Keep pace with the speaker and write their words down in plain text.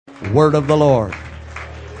Word of the Lord.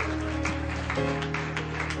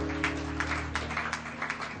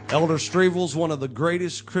 Elder Streeval's one of the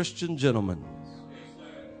greatest Christian gentlemen.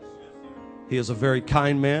 He is a very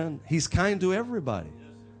kind man. He's kind to everybody.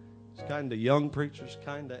 He's kind to young preachers,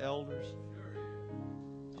 kind to elders.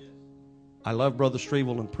 I love Brother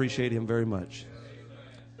Streeval and appreciate him very much.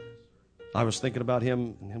 I was thinking about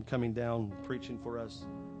him and him coming down preaching for us.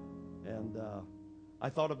 And I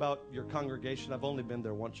thought about your congregation. I've only been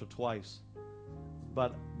there once or twice.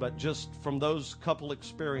 But just from those couple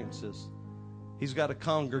experiences, he's got a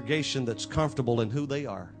congregation that's comfortable in who they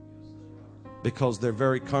are. Because they're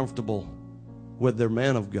very comfortable with their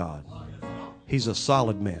man of God. He's a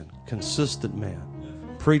solid man, consistent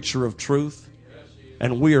man, preacher of truth.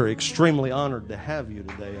 And we are extremely honored to have you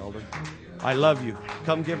today, Elder. I love you.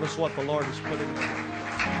 Come give us what the Lord has put in you.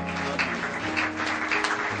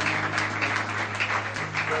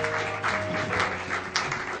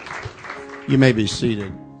 You may be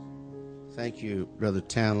seated. Thank you, Brother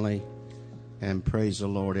Townley, and praise the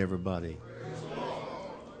Lord, everybody.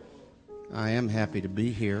 I am happy to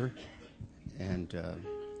be here, and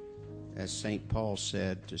as St. Paul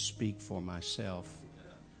said, to speak for myself.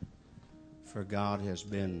 For God has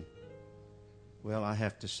been, well, I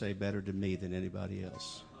have to say, better to me than anybody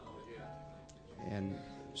else. And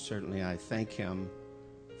certainly I thank Him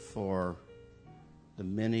for the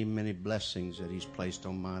many, many blessings that He's placed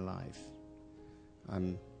on my life.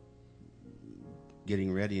 I'm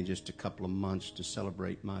getting ready in just a couple of months to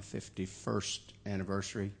celebrate my 51st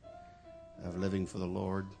anniversary of living for the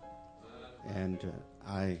Lord. And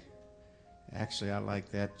I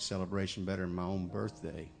like that celebration better than my own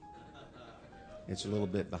birthday. It's a little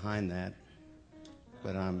bit behind that,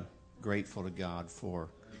 but I'm grateful to God for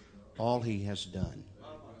all He has done.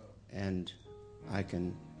 And I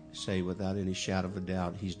can say without any shadow of a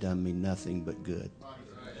doubt, He's done me nothing but good.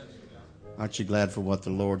 Aren't you glad for what the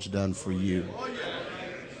Lord's done for you?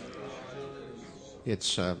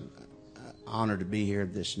 It's an honor to be here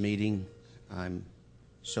at this meeting. I'm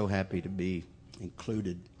so happy to be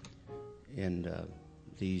included in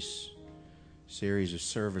these series of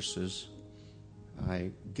services.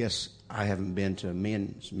 I guess I haven't been to a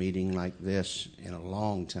men's meeting like this in a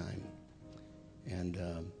long time. And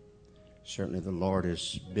certainly the Lord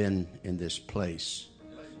has been in this place.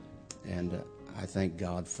 And I thank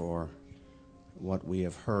God for what we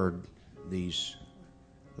have heard these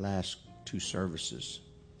last two services.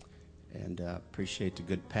 And appreciate the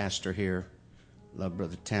good pastor here. Love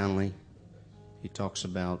Brother Townley. He talks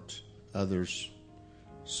about others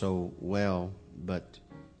so well, but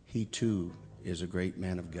he too is a great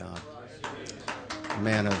man of God. A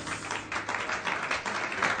man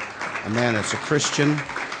that's a Christian.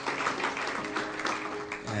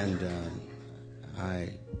 And I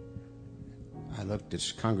looked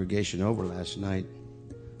this congregation over last night.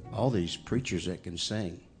 All these preachers that can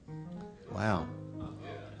sing. Wow.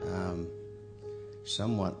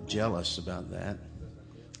 Somewhat jealous about that.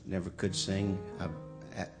 Never could sing.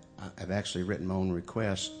 I've actually written my own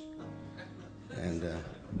request and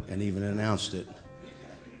even announced it,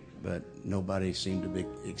 but nobody seemed to be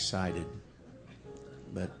excited.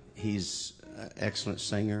 But he's an excellent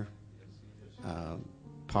singer,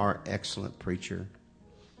 excellent preacher,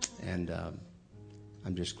 and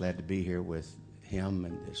I'm just glad to be here with him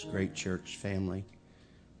and this great church family.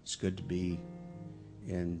 It's good to be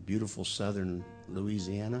in beautiful southern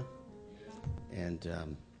Louisiana, and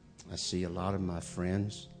I see a lot of my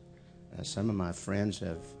friends. Some of my friends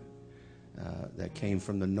have that came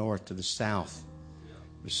from the north to the south.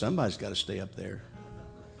 But somebody's got to stay up there.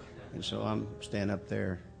 And so I'm staying up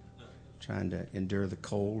there trying to endure the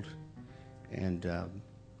cold. And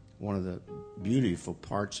one of the beautiful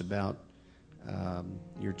parts about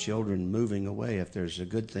your children moving away, if there's a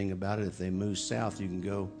good thing about it, if they move south, you can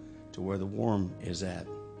go to where the warm is at.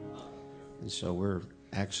 And so we're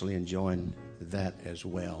actually enjoying that as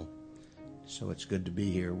well. So it's good to be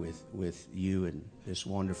here with you and this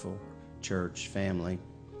wonderful church family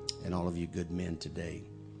and all of you good men today.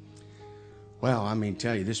 Well, I mean,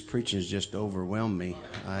 tell you, this preaching has just overwhelmed me.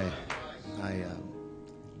 I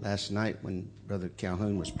last night when Brother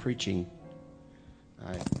Calhoun was preaching,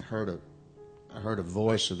 I heard a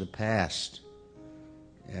voice of the past,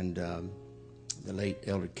 and the late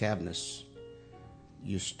Elder Cavness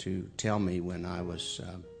used to tell me when I was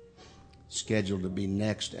scheduled to be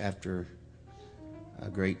next after a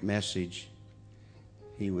great message.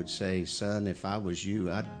 He would say, "Son, if I was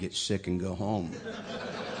you, I'd get sick and go home."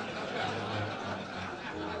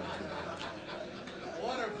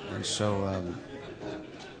 And so,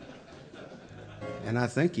 and I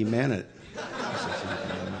think he meant it.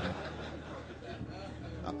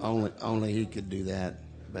 Only he could do that.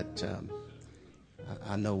 But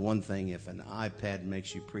I know one thing: if an iPad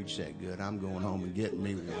makes you preach that good, I'm going home and getting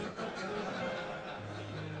me one.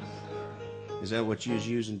 Is that what you was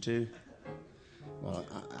using too? Well,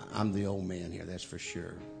 I'm the old man here, that's for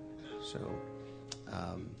sure. So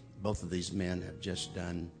both of these men have just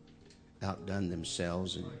outdone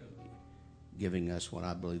themselves in giving us what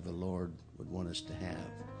I believe the Lord would want us to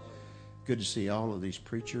have. Good to see all of these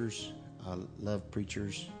preachers. I love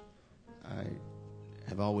preachers. I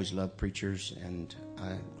have always loved preachers, and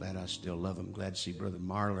I'm glad I still love them. Glad to see Brother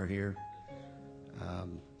Marler here.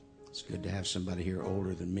 It's good to have somebody here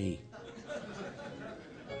older than me.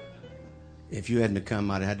 If you hadn't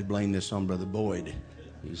come, I'd have had to blame this on Brother Boyd.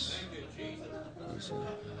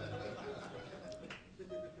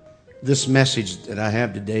 This message that I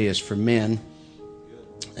have today is for men,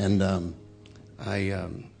 and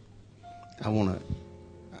I want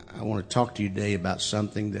to talk to you today about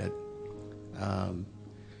something that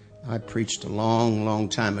I preached a long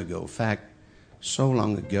time ago. In fact, so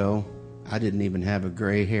long ago, I didn't even have a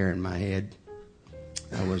gray hair in my head.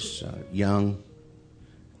 I was young,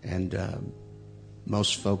 and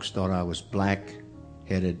most folks thought I was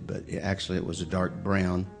black-headed, but actually it was a dark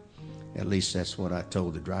brown. At least that's what I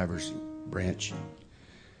told the driver's branch.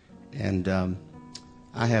 And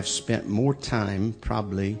I have spent more time,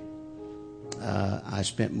 I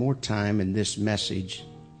spent more time in this message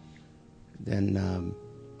than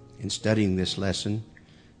in studying this lesson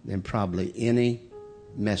than probably any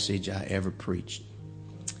message I ever preached.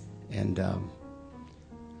 And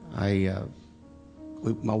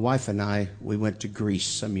my wife and I, we went to Greece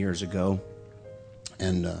some years ago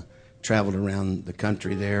and traveled around the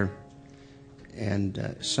country there.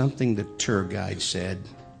 And something the tour guide said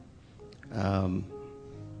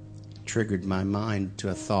triggered my mind to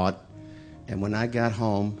a thought. And when I got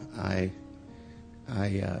home, I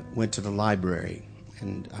went to the library.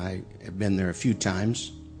 And I have been there a few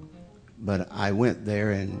times. But I went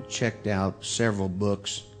there and checked out several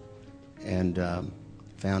books and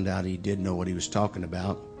found out he did know what he was talking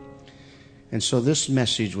about. And so this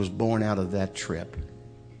message was born out of that trip.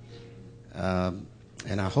 And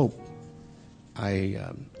I hope I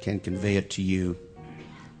can convey it to you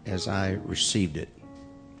as I received it.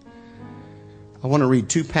 I want to read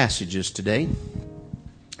two passages today.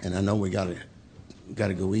 And I know we got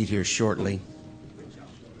to go eat here shortly.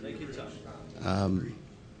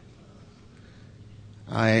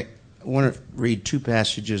 I want to read two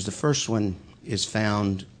passages. The first one is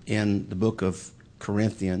found in the book of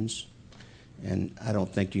Corinthians, and I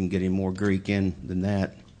don't think you can get any more Greek in than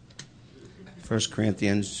that. 1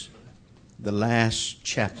 Corinthians, the last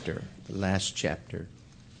chapter.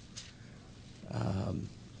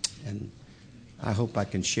 And I hope I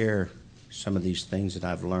can share some of these things that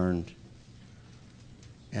I've learned.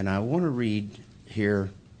 And I want to read here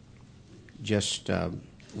just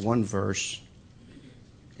one verse,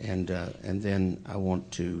 and then I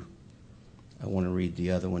want to read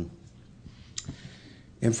the other one.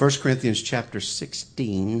 In 1 Corinthians chapter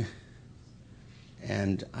 16,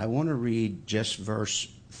 and I want to read just verse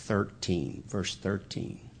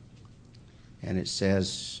 13. And it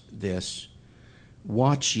says this: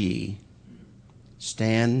 "Watch ye,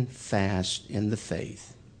 stand fast in the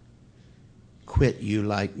faith, quit you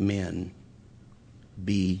like men,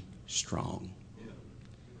 be strong."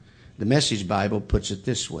 The Message Bible puts it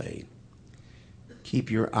this way: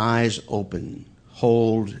 keep your eyes open,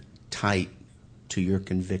 hold tight to your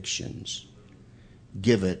convictions,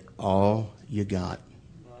 give it all you got.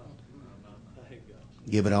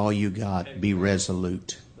 Give it all you got, be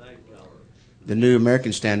resolute. The New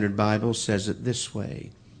American Standard Bible says it this way: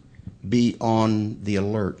 be on the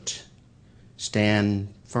alert,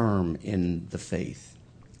 stand firm in the faith,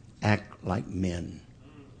 act like men,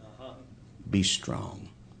 be strong.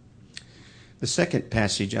 The second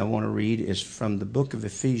passage I want to read is from the book of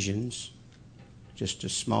Ephesians, just a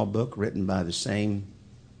small book written by the same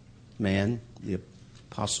man, the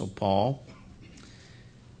Apostle Paul.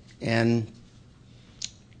 And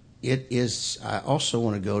it is, I also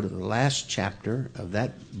want to go to the last chapter of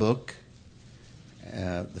that book,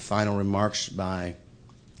 the final remarks by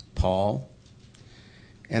Paul.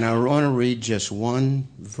 And I want to read just one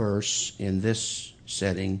verse in this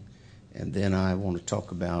setting, and then I want to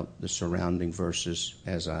talk about the surrounding verses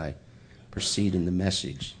as I proceed in the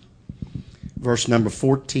message. Verse number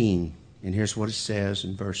 14, and here's what it says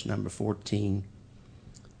in verse number 14.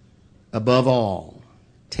 "Above all,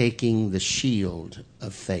 taking the shield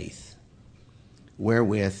of faith,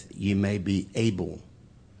 wherewith ye may be able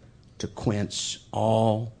to quench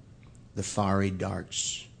all the fiery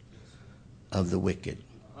darts of the wicked."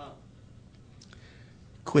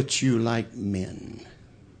 Quit you like men.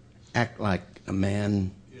 Act like a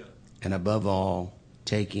man. And above all,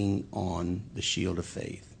 taking on the shield of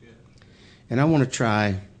faith. And I want to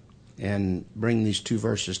try and bring these two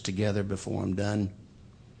verses together before I'm done.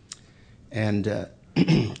 And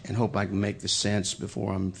and hope I can make the sense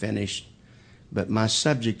before I'm finished. But my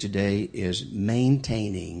subject today is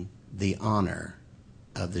maintaining the honor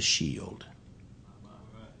of the shield.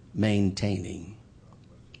 Maintaining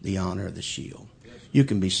the honor of the shield. You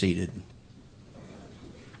can be seated.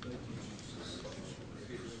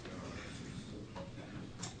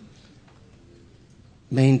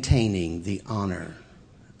 Maintaining the honor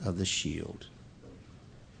of the shield.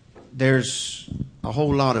 There's a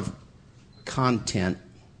whole lot of content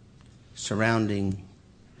surrounding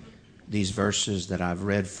these verses that I've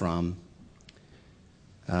read from,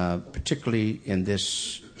 particularly in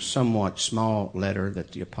this somewhat small letter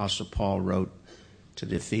that the Apostle Paul wrote to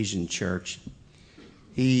the Ephesian church.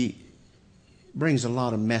 He brings a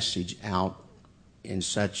lot of message out in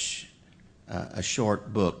such a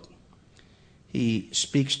short book. He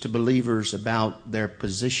speaks to believers about their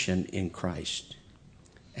position in Christ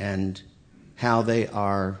and how they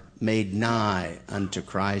are made nigh unto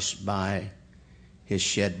Christ by his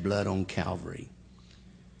shed blood on Calvary.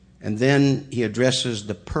 And then he addresses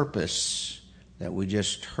the purpose that we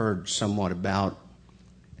just heard somewhat about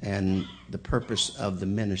and the purpose of the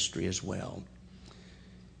ministry as well.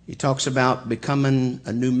 He talks about becoming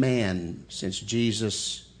a new man since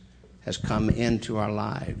Jesus has come into our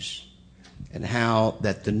lives, and how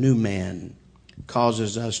that the new man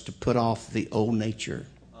causes us to put off the old nature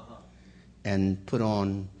and put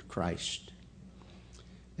on Christ.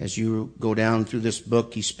 As you go down through this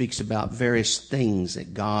book, he speaks about various things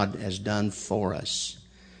that God has done for us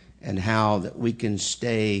and how that we can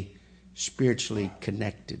stay spiritually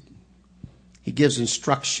connected. He gives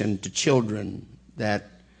instruction to children that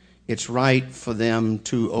it's right for them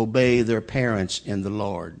to obey their parents in the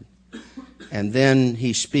Lord. And then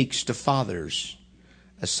he speaks to fathers,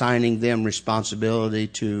 assigning them responsibility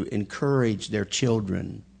to encourage their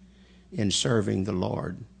children in serving the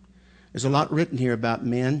Lord. There's a lot written here about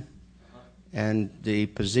men and the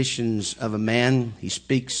positions of a man. He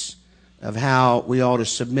speaks of how we ought to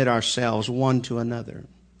submit ourselves one to another.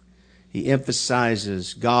 He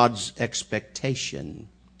emphasizes God's expectation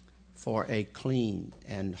for a clean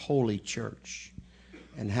and holy church,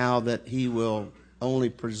 and how that he will only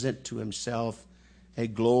present to himself a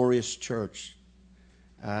glorious church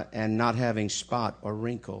and not having spot or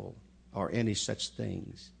wrinkle or any such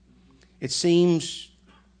things. It seems,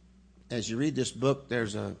 as you read this book,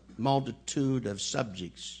 there's a multitude of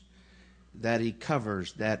subjects that he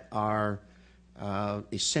covers that are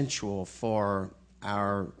essential for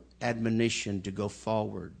our admonition to go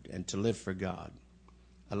forward and to live for God.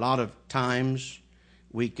 A lot of times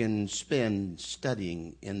we can spend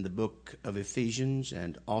studying in the book of Ephesians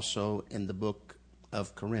and also in the book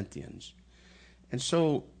of Corinthians. And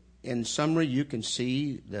so, in summary, you can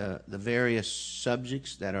see the various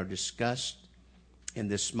subjects that are discussed in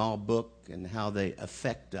this small book and how they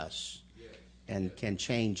affect us and can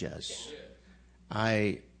change us.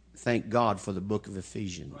 I thank God for the book of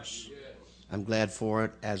Ephesians. I'm glad for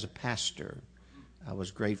it as a pastor. I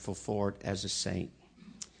was grateful for it as a saint.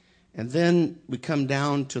 And then we come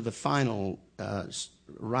down to the final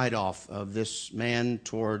write-off of this man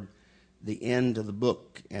toward the end of the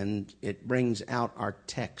book, and it brings out our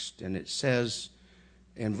text. And it says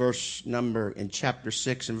in chapter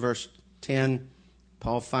 6 and verse 10,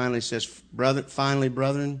 Paul finally says,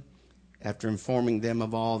 brethren, after informing them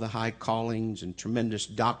of all the high callings and tremendous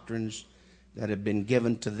doctrines that have been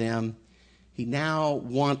given to them, he now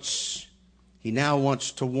wants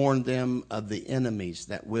to warn them of the enemies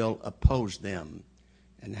that will oppose them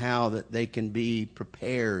and how that they can be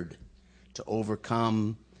prepared to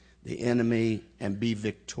overcome the enemy and be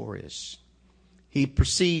victorious. He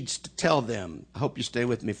proceeds to tell them, I hope you stay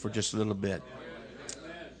with me for just a little bit.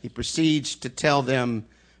 He proceeds to tell them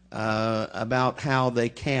about how they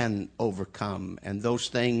can overcome and those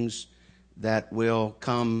things that will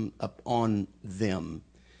come upon them.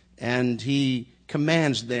 And he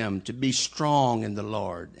commands them to be strong in the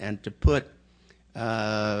Lord and to put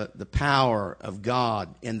the power of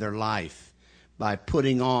God in their life by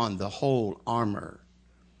putting on the whole armor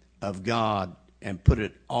of God and put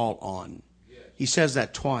it all on. He says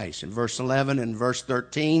that twice. In verse 11 and verse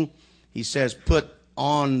 13, he says, put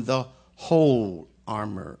on the whole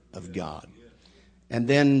armor of God. And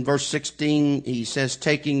then verse 16, he says,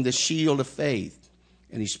 taking the shield of faith.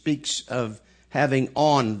 And he speaks of having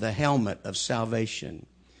on the helmet of salvation.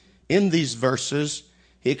 In these verses,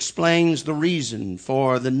 he explains the reason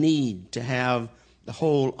for the need to have the the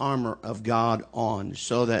whole armor of God on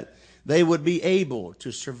so that they would be able to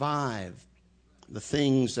survive the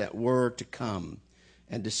things that were to come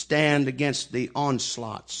and to stand against the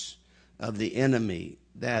onslaughts of the enemy,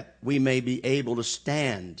 that we may be able to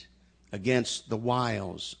stand against the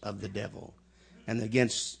wiles of the devil and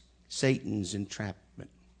against Satan's entrapment.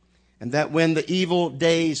 And that when the evil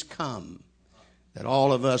days come, that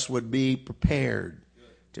all of us would be prepared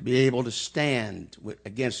to be able to stand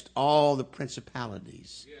against all the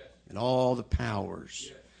principalities and all the powers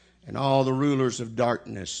and all the rulers of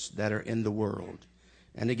darkness that are in the world,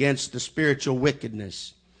 and against the spiritual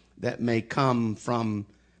wickedness that may come from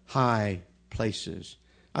high places.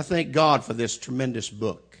 I thank God for this tremendous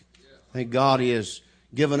book. I thank God He has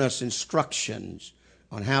given us instructions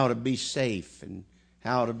on how to be safe and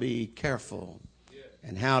how to be careful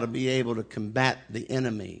and how to be able to combat the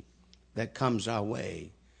enemy that comes our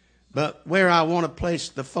way. But where I want to place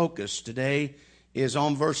the focus today is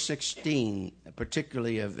on verse 16,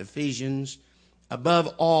 particularly of Ephesians,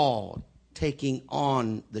 above all, taking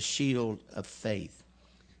on the shield of faith.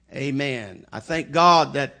 Amen. I thank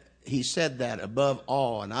God that He said that, above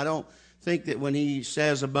all. And I don't think that when He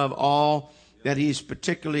says above all, that He's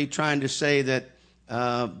particularly trying to say that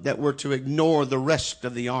that we're to ignore the rest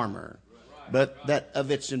of the armor, but that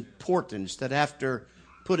of its importance, that after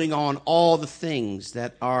putting on all the things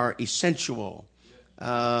that are essential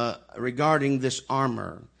regarding this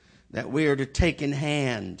armor, that we are to take in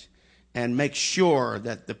hand and make sure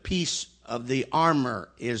that the piece of the armor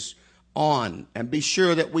is on, and be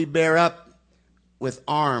sure that we bear up with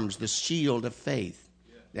arms the shield of faith,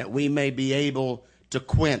 that we may be able to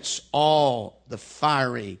quench all the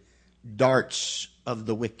fiery darts of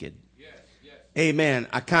the wicked. Amen.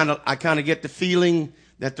 I kind of get the feeling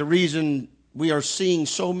that the reason we are seeing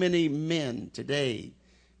so many men today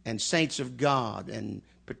and saints of God, and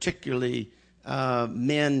particularly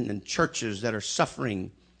men and churches that are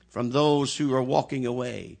suffering from those who are walking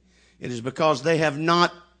away, it is because they have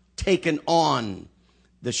not taken on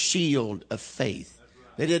the shield of faith.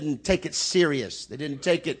 They didn't take it serious. They didn't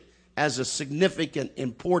take it as a significant,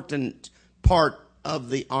 important part of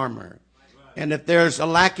the armor. And if there's a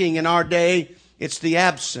lacking in our day, it's the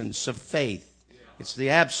absence of faith. It's the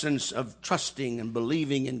absence of trusting and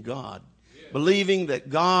believing in God. Believing that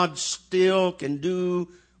God still can do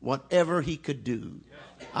whatever He could do.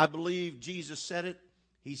 I believe Jesus said it.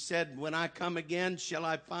 He said, when I come again, shall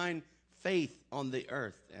I find faith on the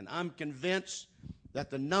earth? And I'm convinced that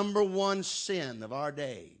the number one sin of our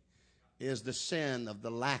day is the sin of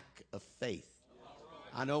the lack of faith.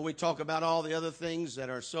 I know we talk about all the other things that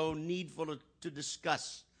are so needful to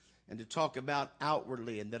discuss and to talk about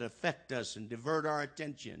outwardly and that affect us and divert our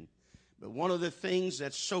attention. But one of the things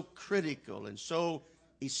that's so critical and so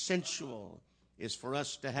essential is for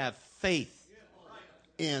us to have faith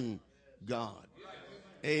in God.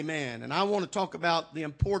 Amen. And I want to talk about the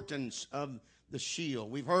importance of the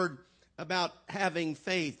shield. We've heard about having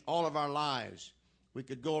faith all of our lives. We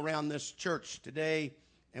could go around this church today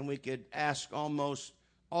and we could ask almost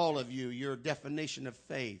all of you your definition of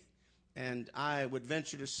faith. And I would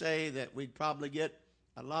venture to say that we'd probably get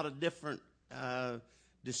a lot of different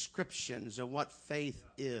descriptions of what faith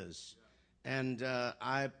is. And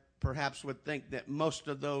I perhaps would think that most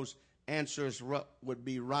of those answers would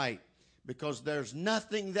be right, because there's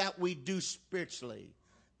nothing that we do spiritually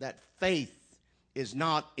that faith is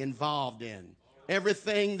not involved in.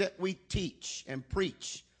 Everything that we teach and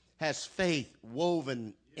preach has faith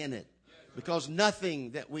woven in it, because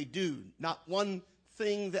nothing that we do, not one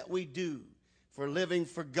thing that we do for living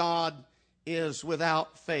for God is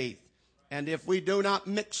without faith. And if we do not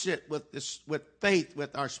mix it with faith,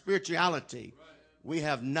 with our spirituality, we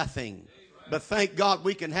have nothing. But thank God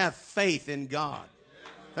we can have faith in God.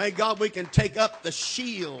 Thank God we can take up the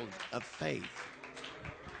shield of faith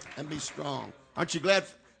and be strong. Aren't you glad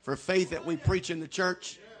for faith that we preach in the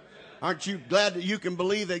church? Aren't you glad that you can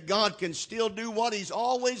believe that God can still do what He's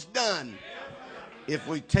always done if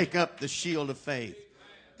we take up the shield of faith?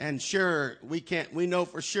 And sure, we know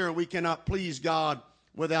for sure we cannot please God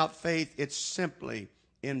without faith. It's simply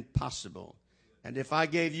impossible. And if I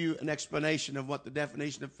gave you an explanation of what the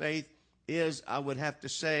definition of faith is, I would have to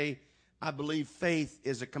say, I believe faith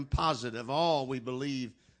is a composite of all we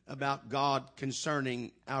believe about God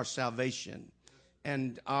concerning our salvation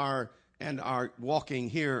and our walking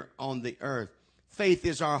here on the earth. Faith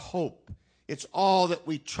is our hope. It's all that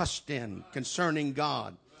we trust in concerning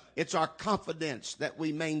God. It's our confidence that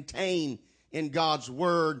we maintain in God's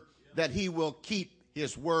word, that He will keep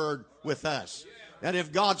His word with us. That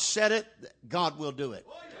if God said it, God will do it.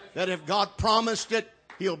 That if God promised it,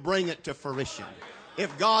 He'll bring it to fruition.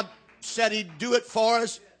 If God said he'd do it for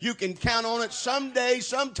us. You can count on it. Someday,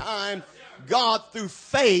 sometime, God, through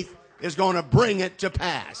faith, is going to bring it to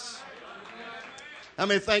pass. I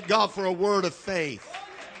mean, thank God for a word of faith.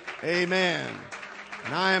 Amen.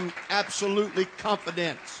 And I am absolutely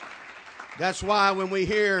confident. That's why when we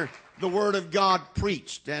hear the word of God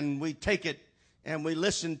preached and we take it and we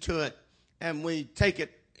listen to it and we take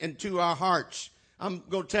it into our hearts, I'm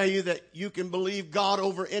going to tell you that you can believe God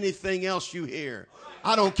over anything else you hear.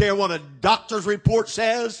 I don't care what a doctor's report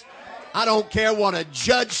says. I don't care what a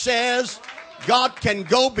judge says. God can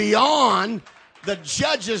go beyond the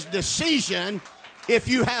judge's decision if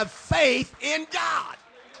you have faith in God.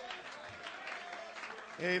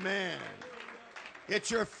 Amen.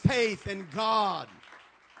 It's your faith in God's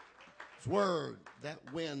word that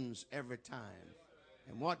wins every time.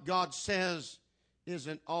 And what God says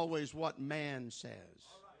isn't always what man says,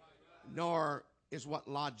 nor is what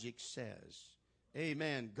logic says.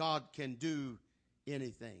 Amen. God can do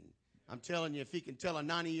anything. I'm telling you, if he can tell a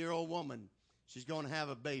 90-year-old woman she's going to have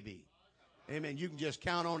a baby, amen, you can just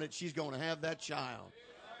count on it. She's going to have that child.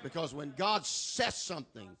 Because when God says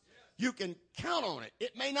something, you can count on it.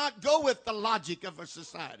 It may not go with the logic of a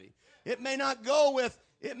society. It may not go with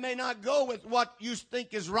what you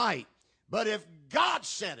think is right. But if God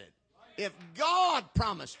said it, if God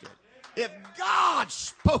promised it, if God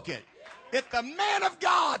spoke it, if the man of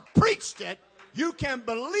God preached it, you can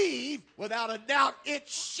believe without a doubt it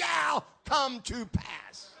shall come to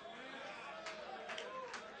pass.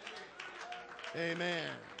 Amen.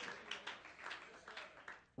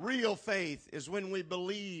 Real faith is when we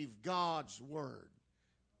believe God's word,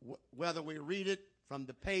 whether we read it from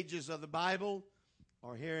the pages of the Bible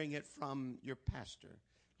or hearing it from your pastor.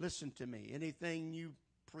 Listen to me. Anything you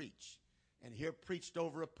preach and hear preached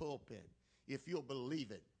over a pulpit, if you'll believe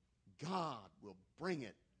it, God will bring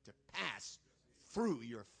it to pass through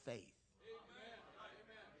your faith.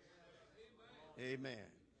 Amen. Amen.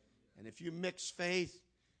 And if you mix faith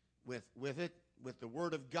with the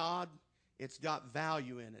word of God, it's got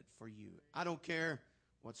value in it for you. I don't care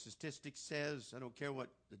what statistics says. I don't care what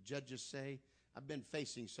the judges say. I've been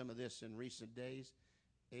facing some of this in recent days.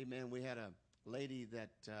 Amen. We had a lady that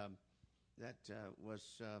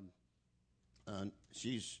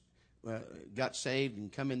got saved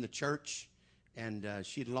and come in the church, and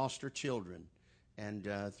she'd lost her children, and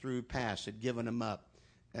through past had given them up,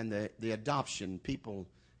 and the adoption people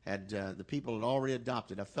had already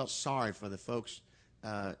adopted. I felt sorry for the folks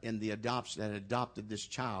in the adoption that had adopted this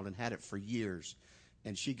child and had it for years.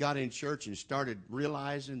 And she got in church and started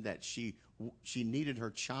realizing that she needed her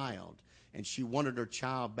child, and she wanted her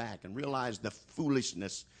child back, and realized the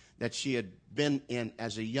foolishness that she had been in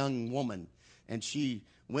as a young woman. And she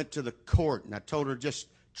went to the court, and I told her, just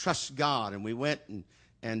trust God. And we went, and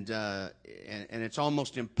it's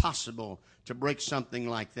almost impossible to break something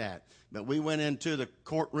like that. But we went into the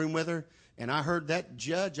courtroom with her, and I heard that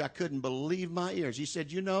judge. I couldn't believe my ears. He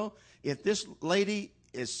said, you know, if this lady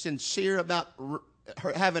is sincere about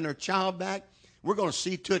her having her child back, we're going to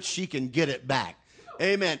see to it she can get it back.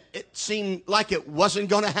 Amen. It seemed like it wasn't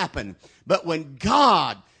going to happen. But when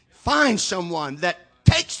God finds someone that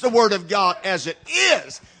takes the word of God as it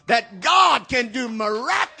is, that God can do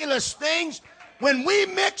miraculous things when we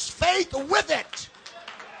mix faith with it.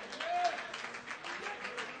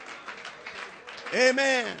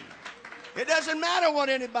 Amen. It doesn't matter what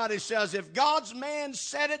anybody says. If God's man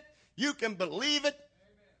said it, you can believe it,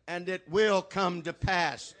 and it will come to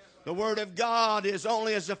pass. The word of God is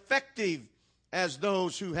only as effective as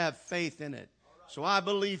those who have faith in it. So I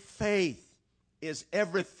believe faith is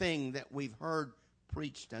everything that we've heard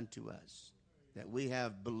preached unto us, that we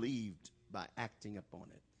have believed by acting upon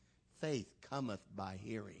it. Faith cometh by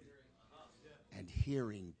hearing, and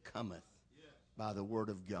hearing cometh by the word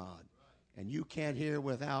of God. And you can't hear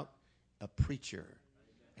without a preacher,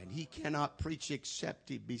 and he cannot preach except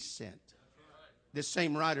he be sent. This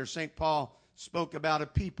same writer, St. Paul, spoke about a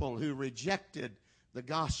people who rejected the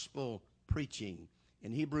gospel preaching.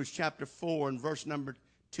 In Hebrews chapter 4 and verse number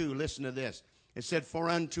 2, listen to this. It said, for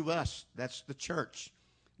unto us, that's the church,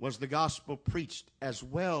 was the gospel preached as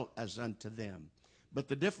well as unto them. But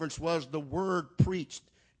the difference was the word preached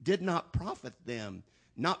did not profit them,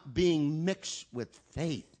 not being mixed with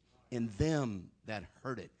faith in them that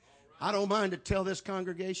heard it. I don't mind to tell this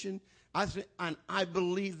congregation, I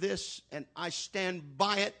believe this, and I stand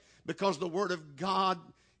by it, because the word of God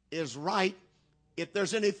is right. If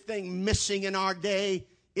there's anything missing in our day,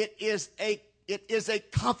 it is a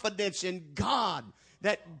confidence in God,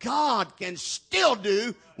 that God can still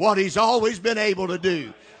do what he's always been able to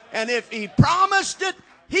do. And if he promised it,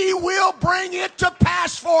 he will bring it to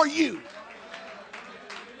pass for you.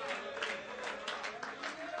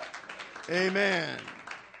 Amen.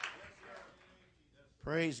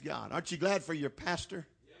 Praise God. Aren't you glad for your pastor?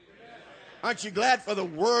 Aren't you glad for the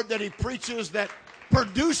word that he preaches that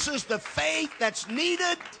produces the faith that's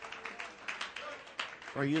needed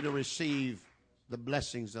for you to receive the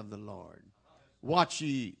blessings of the Lord? Watch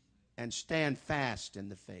ye and stand fast in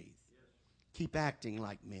the faith. Keep acting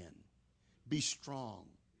like men. Be strong.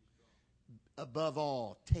 Above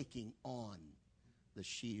all, taking on the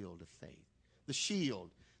shield of faith. The shield.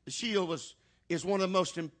 The shield is one of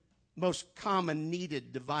the most common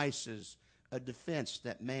needed devices of defense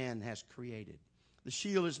that man has created. The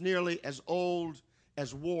shield is nearly as old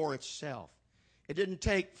as war itself. It didn't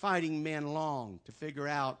take fighting men long to figure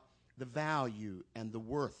out the value and the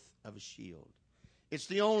worth of a shield. It's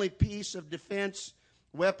the only piece of defense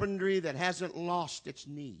weaponry that hasn't lost its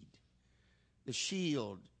need. The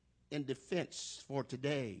shield in defense for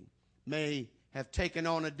today may have taken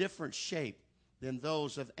on a different shape than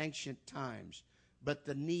those of ancient times, but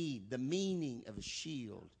the need, the meaning of a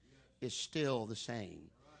shield is still the same.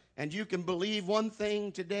 And you can believe one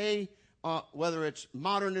thing today, whether it's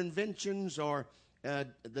modern inventions or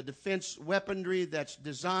the defense weaponry that's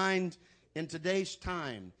designed in today's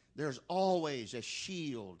time, there's always a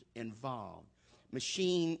shield involved.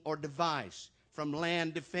 Machine or device, from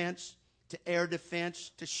land defense to air defense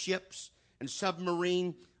to ships and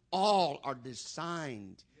submarine, all are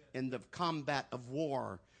designed in the combat of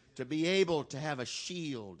war to be able to have a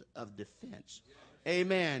shield of defense.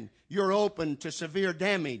 Amen. You're open to severe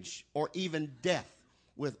damage or even death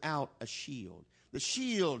without a shield. The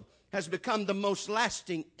shield has become the most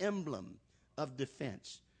lasting emblem of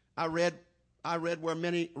defense. I read where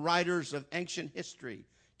many writers of ancient history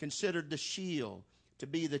considered the shield to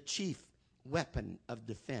be the chief weapon of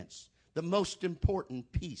defense, the most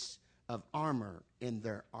important piece of armor in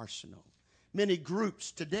their arsenal. Many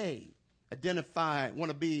groups today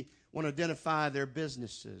want to identify their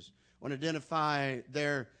businesses, want to identify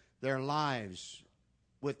their lives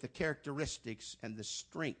with the characteristics and the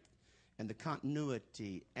strength and the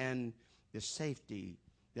continuity and the safety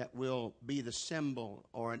that will be the symbol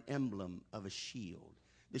or an emblem of a shield.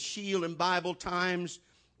 The shield in Bible times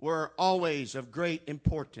were always of great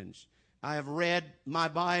importance. I have read my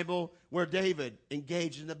Bible where David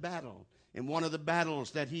engaged in a battle. In one of the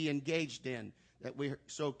battles that he engaged in, that we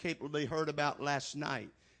so capably heard about last night,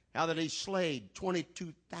 how that he slayed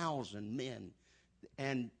 22,000 men.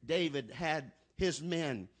 And David had his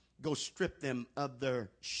men go strip them of their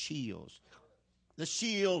shields. The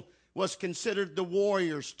shield was considered the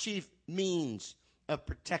warrior's chief means of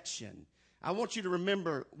protection. I want you to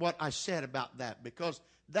remember what I said about that, because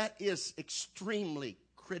that is extremely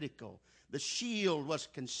critical. The shield was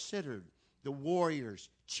considered the warrior's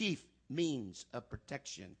chief means of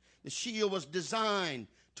protection. The shield was designed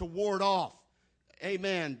to ward off,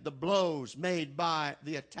 amen, the blows made by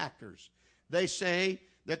the attackers. They say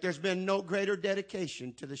that there's been no greater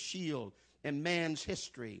dedication to the shield in man's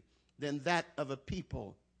history than that of a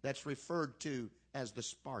people that's referred to as the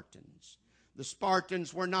Spartans. The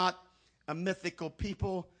Spartans were not a mythical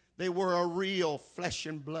people. They were a real flesh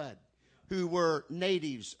and blood who were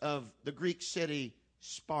natives of the Greek city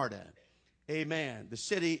Sparta. Amen. The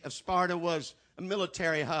city of Sparta was a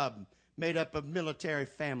military hub made up of military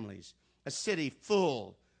families, a city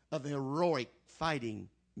full of heroic fighting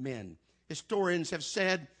men. Historians have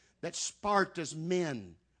said that Sparta's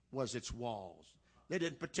men was its walls. They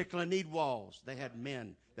didn't particularly need walls. They had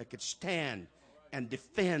men that could stand and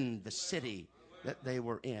defend the city that they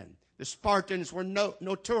were in. The Spartans were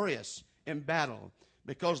notorious in battle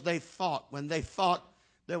because they fought. When they fought,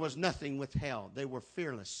 there was nothing withheld. They were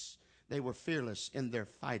fearless. They were fearless in their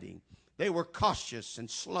fighting. They were cautious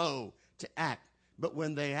and slow to act. But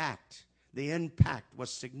when they act, the impact was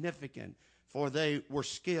significant, for they were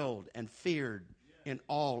skilled and feared in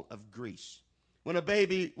all of Greece. When a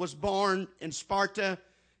baby was born in Sparta,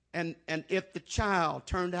 and if the child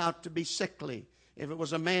turned out to be sickly, if it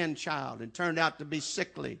was a man child and turned out to be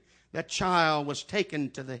sickly, that child was taken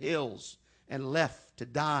to the hills and left to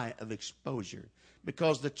die of exposure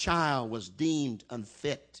because the child was deemed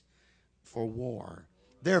unfit for war,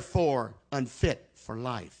 therefore unfit for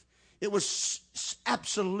life. It was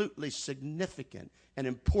absolutely significant and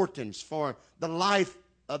important for the life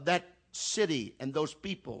of that city and those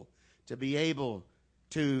people to be able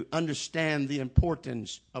to understand the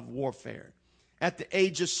importance of warfare. At the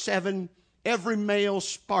age of 7, every male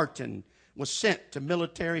Spartan was sent to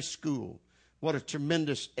military school. What a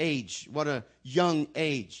tremendous age. What a young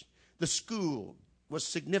age. The school was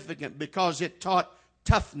significant because it taught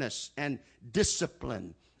toughness and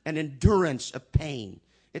discipline and endurance of pain.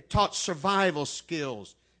 It taught survival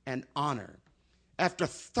skills and honor. After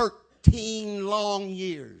 13 long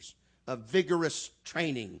years of vigorous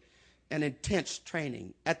training and intense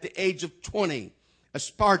training. At the age of 20, a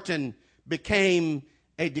Spartan became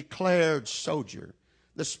a declared soldier.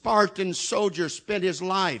 The Spartan soldier spent his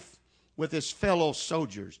life with his fellow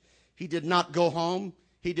soldiers. He did not go home.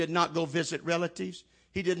 He did not go visit relatives.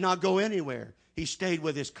 He did not go anywhere. He stayed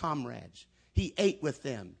with his comrades. He ate with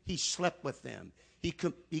them. He slept with them. He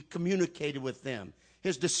communicated with them.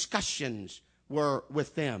 His discussions were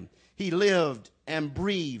with them. He lived and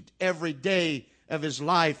breathed every day of his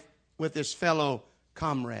life with his fellow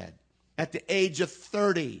comrade. At the age of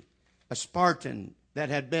 30, a Spartan that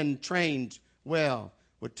had been trained well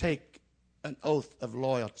would take an oath of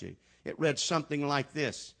loyalty. It read something like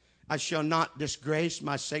this: I shall not disgrace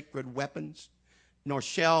my sacred weapons, nor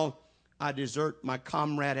shall I desert my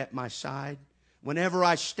comrade at my side. Whenever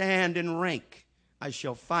I stand in rank, I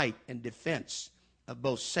shall fight in defense of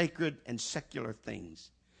both sacred and secular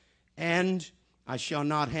things. And I shall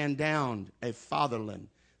not hand down a fatherland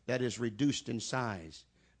that is reduced in size,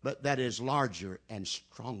 but that is larger and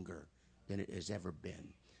stronger than it has ever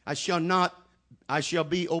been. I shall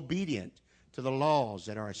be obedient to the laws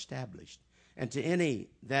that are established, and to any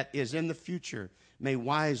that is in the future may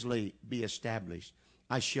wisely be established.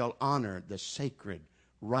 I shall honor the sacred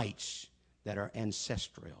rights that are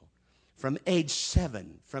ancestral. From age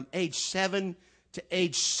 7 to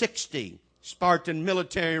age 60, Spartan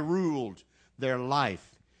military ruled their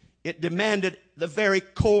life. It demanded the very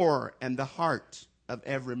core and the heart of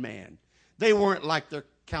every man. They weren't like their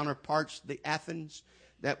counterparts, the Athens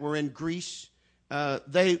that were in Greece.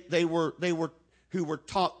 They were who were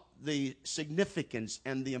taught the significance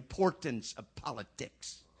and the importance of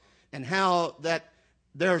politics, and how that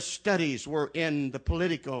their studies were in the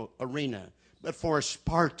political arena. But for a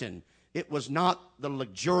Spartan, it was not the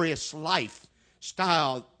luxurious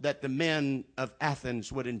lifestyle that the men of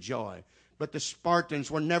Athens would enjoy. But the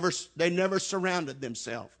Spartans never surrounded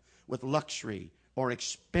themselves with luxury or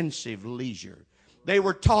expensive leisure. They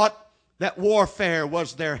were taught that warfare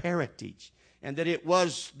was their heritage and that it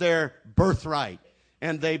was their birthright.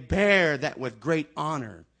 And they bear that with great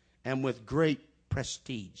honor and with great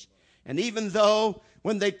prestige. And even though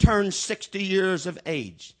when they turned 60 years of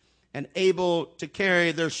age and able to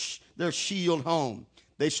carry their shield home,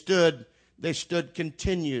 they stood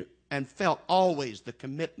continued and felt always the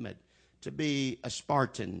commitment to be a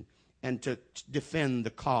Spartan and to defend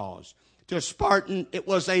the cause. To a Spartan, it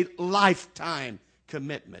was a lifetime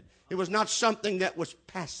commitment. It was not something that was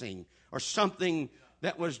passing or something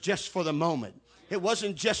that was just for the moment. It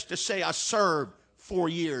wasn't just to say, I served 4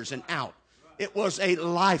 years and out. It was a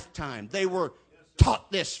lifetime. They were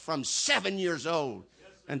taught this from 7 years old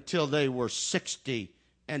until they were 60.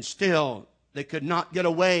 And still, they could not get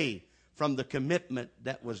away from the commitment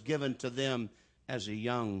that was given to them as a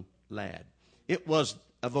young lad. It was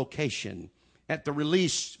a vocation. At the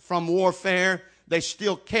release from warfare, they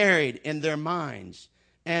still carried in their minds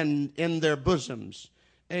and in their bosoms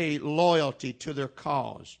a loyalty to their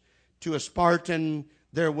cause. To a Spartan,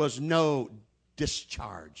 there was no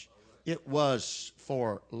discharge. It was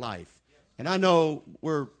for life. And I know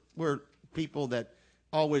we're people that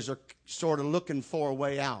always are sort of looking for a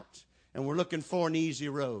way out. And we're looking for an easy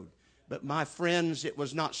road. But my friends, it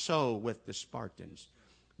was not so with the Spartans.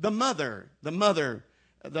 The mother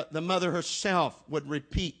herself would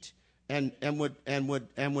repeat and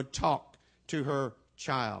would talk to her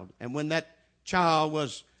child. And when that child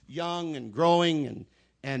was young and growing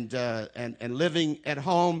and living at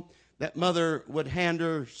home, that mother would hand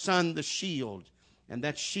her son the shield, and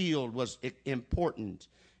that shield was important.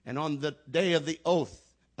 And on the day of the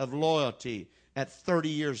oath of loyalty at 30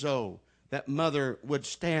 years old, that mother would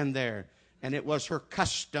stand there, and it was her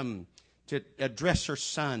custom to address her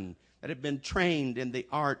son that had been trained in the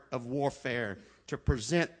art of warfare to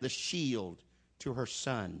present the shield to her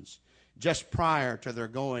sons just prior to their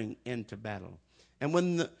going into battle. And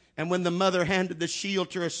when the mother handed the shield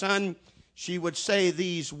to her son, she would say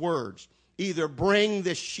these words: either bring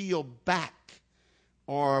this shield back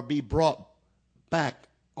or be brought back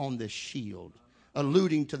on this shield,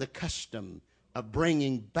 alluding to the custom of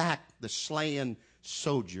bringing back the slain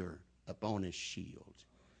soldier upon his shield.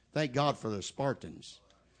 Thank God for the Spartans.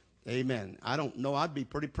 Amen. I don't know. I'd be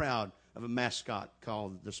pretty proud of a mascot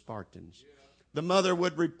called the Spartans. The mother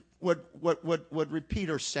would repeat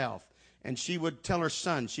herself, and she would tell her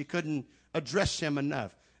son, she couldn't address him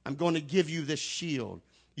enough, I'm going to give you this shield.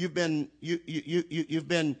 You've been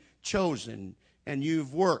chosen, and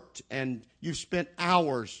you've worked, and you've spent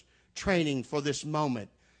hours training for this moment.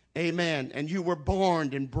 Amen. And you were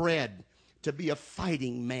born and bred to be a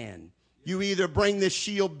fighting man. You either bring this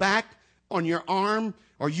shield back on your arm,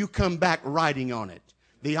 or you come back riding on it.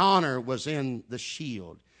 The honor was in the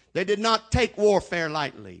shield. They did not take warfare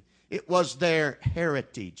lightly. It was their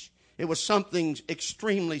heritage. It was something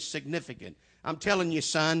extremely significant. I'm telling you,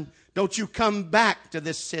 son, don't you come back to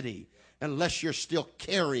this city unless you're still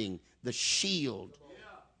carrying the shield,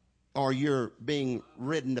 or you're being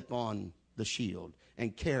ridden upon the shield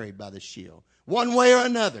and carried by the shield. One way or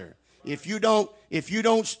another, if we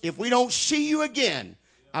don't see you again,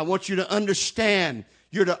 I want you to understand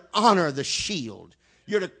you're to honor the shield.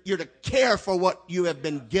 You're to care for what you have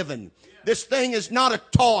been given. This thing is not a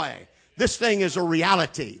toy. This thing is a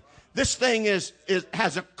reality. This thing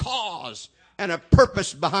has a cause and a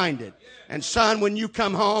purpose behind it. And son, when you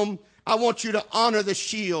come home, I want you to honor the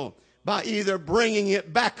shield by either bringing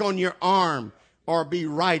it back on your arm or be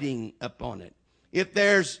riding upon it. If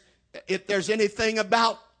there's anything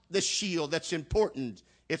about the shield that's important,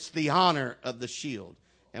 it's the honor of the shield.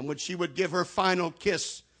 And when she would give her final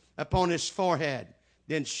kiss upon his forehead,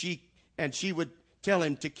 then she would tell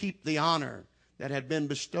him to keep the honor that had been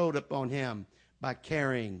bestowed upon him by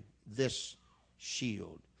carrying this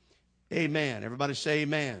shield. Amen. Everybody say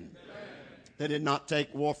amen. Amen. They did not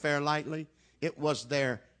take warfare lightly. It was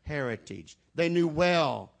their heritage. They knew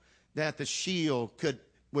well that the shield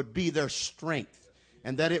would be their strength,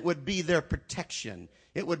 and that it would be their protection.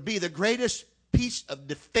 It would be the greatest piece of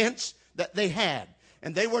defense that they had.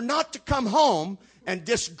 And they were not to come home and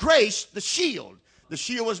disgrace the shield. The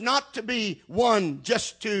shield was not to be one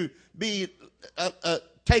just to be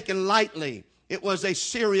taken lightly. It was a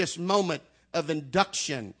serious moment of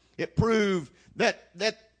induction. It proved that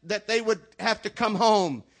they would have to come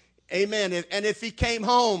home. Amen. And if he came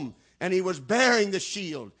home and he was bearing the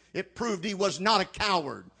shield, it proved he was not a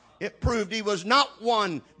coward. It proved he was not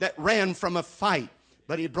one that ran from a fight,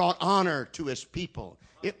 but he brought honor to his people.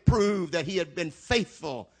 It proved that he had been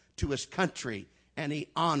faithful to his country, and he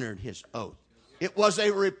honored his oath. It was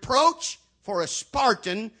a reproach for a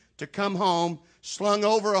Spartan to come home slung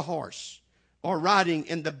over a horse, or riding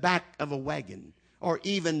in the back of a wagon, or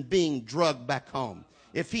even being drugged back home.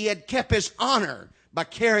 If he had kept his honor by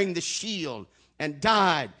carrying the shield and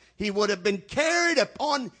died, he would have been carried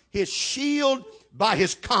upon his shield by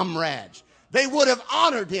his comrades. They would have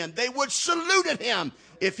honored him. They would saluted him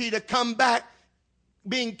if he'd have come back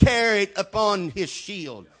being carried upon his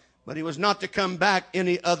shield. But he was not to come back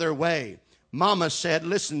any other way. Mama said,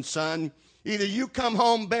 listen, son, either you come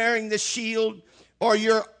home bearing the shield, or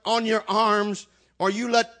you're on your arms, or you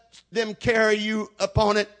let them carry you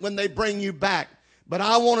upon it when they bring you back. But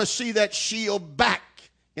I want to see that shield back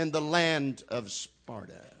in the land of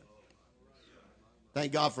Sparta.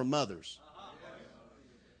 Thank God for mothers.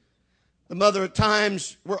 The mother at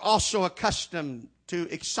times were also accustomed to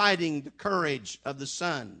exciting the courage of the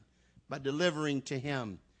son by delivering to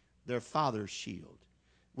him their father's shield,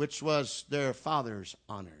 which was their father's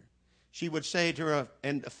honor. She would say to her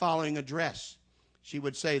in the following address, she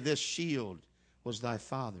would say, this shield was thy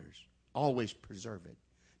father's. Always preserve it.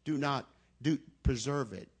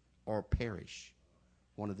 Preserve it or perish.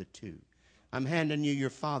 One of the two. I'm handing you your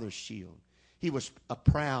father's shield. He was a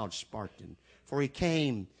proud Spartan, for he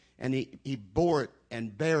came and he bore it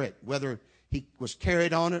and bare it, whether he was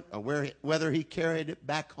carried on it or whether he carried it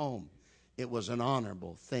back home. It was an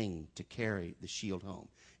honorable thing to carry the shield home.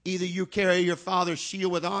 Either you carry your father's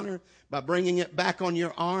shield with honor by bringing it back on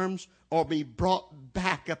your arms, or be brought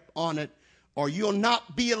back up on it, or you'll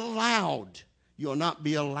not be allowed. You'll not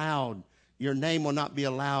be allowed. Your name will not be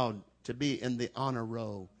allowed to be in the honor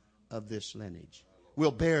row of this lineage.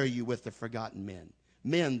 We'll bury you with the forgotten men.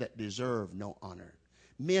 Men that deserve no honor.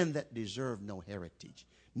 Men that deserve no heritage.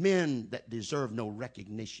 Men that deserve no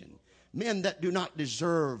recognition. Men that do not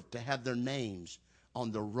deserve to have their names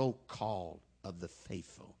on the roll call of the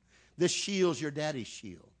faithful. This shield's your daddy's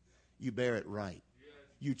shield. You bear it right.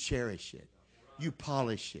 You cherish it. You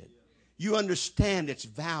polish it. You understand its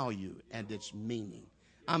value and its meaning.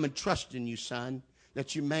 I'm entrusting you, son,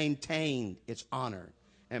 that you maintain its honor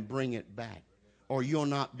and bring it back, or you'll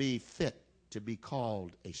not be fit to be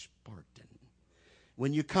called a Spartan.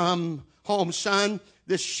 When you come home, son,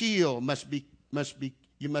 this shield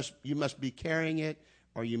you must be carrying it,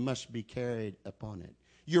 or you must be carried upon it.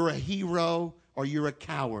 You're a hero or you're a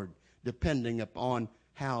coward, depending upon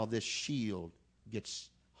how this shield gets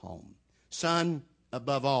home. Son,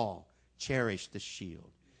 above all, cherish the shield.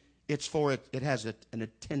 It has an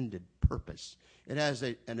intended purpose. It has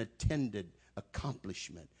an intended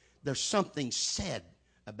accomplishment. There's something said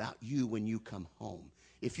about you when you come home.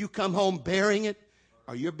 If you come home bearing it,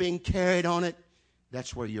 or you're being carried on it,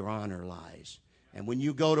 that's where your honor lies. And when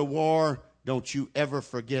you go to war, don't you ever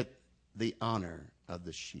forget the honor of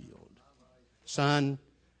the shield. Son,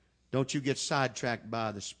 don't you get sidetracked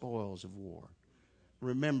by the spoils of war.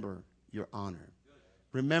 Remember your honor.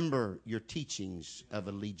 Remember your teachings of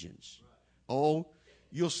allegiance. Oh,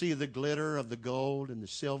 you'll see the glitter of the gold and the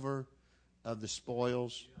silver of the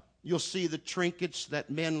spoils. You'll see the trinkets that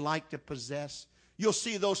men like to possess. You'll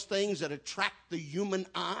see those things that attract the human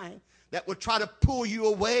eye, that would try to pull you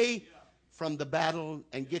away from the battle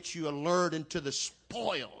and get you allured into the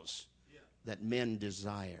spoils that men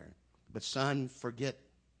desire. But son, forget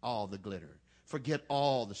all the glitter. Forget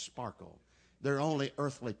all the sparkle. They're only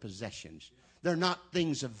earthly possessions. They're not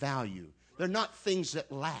things of value. They're not things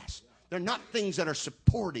that last. They're not things that are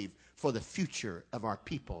supportive for the future of our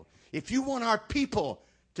people. If you want our people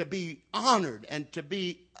to be honored and to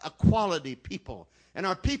be a quality people, and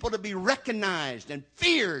our people to be recognized and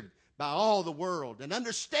feared by all the world, and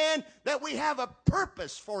understand that we have a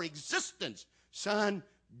purpose for existence, son,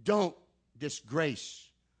 don't disgrace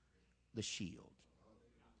the shield.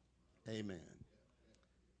 Amen.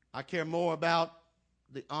 I care more about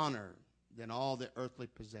the honor than all the earthly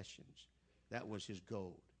possessions. That was his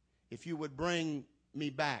goal. If you would bring me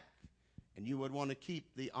back and you would want to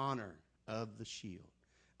keep the honor of the shield.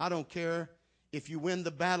 I don't care if you win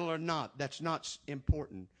the battle or not. That's not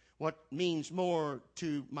important. What means more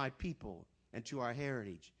to my people and to our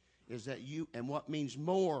heritage is that you, and what means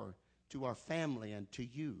more to our family and to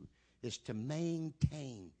you, is to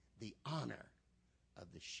maintain the honor of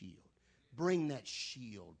the shield. Bring that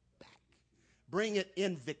shield back. Bring it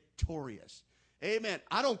in victorious. Amen.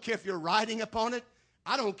 I don't care if you're riding upon it.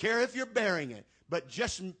 I don't care if you're bearing it. But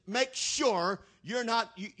just make sure you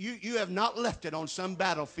have not left it on some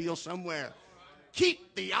battlefield somewhere.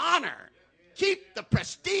 Keep the honor. Keep the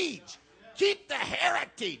prestige. Keep the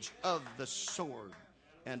heritage of the sword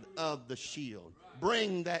and of the shield.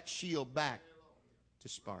 Bring that shield back to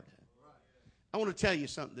Sparta. I want to tell you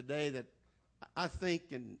something today that I think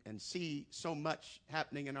and see so much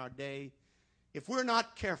happening in our day. If we're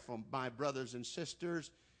not careful, my brothers and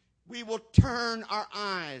sisters, we will turn our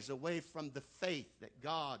eyes away from the faith that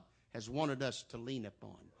God has wanted us to lean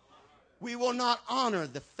upon. We will not honor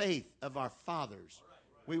the faith of our fathers.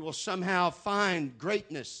 We will somehow find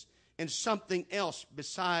greatness in something else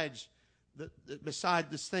besides the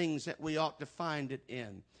things that we ought to find it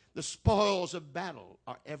in. The spoils of battle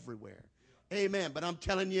are everywhere. Amen. But I'm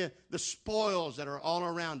telling you, the spoils that are all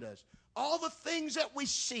around us, all the things that we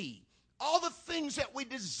see, all the things that we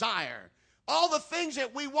desire, all the things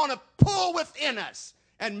that we want to pull within us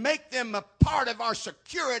and make them a part of our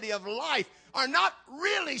security of life are not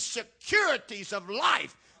really securities of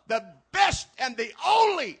life. The best and the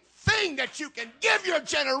only thing that you can give your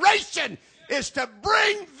generation is to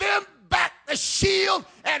bring them back the shield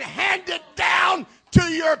and hand it down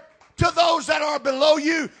to those that are below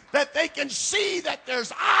you, that they can see that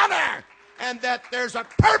there's honor and that there's a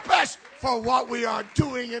purpose for what we are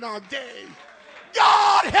doing in our day.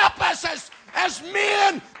 God help us as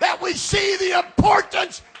men that we see the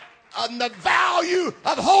importance and the value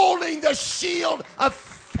of holding the shield of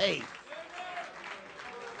faith.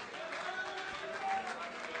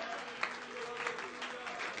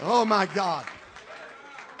 Oh my God.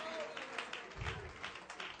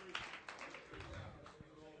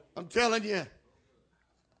 I'm telling you,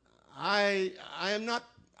 I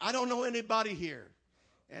don't know anybody here.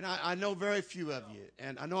 And I know very few of you.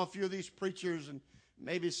 And I know a few of these preachers and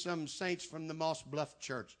maybe some saints from the Moss Bluff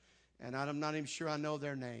Church. And I'm not even sure I know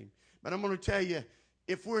their name. But I'm going to tell you,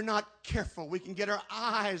 if we're not careful, we can get our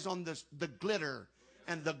eyes on the glitter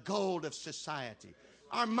and the gold of society.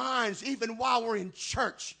 Our minds, even while we're in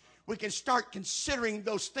church, we can start considering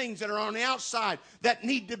those things that are on the outside that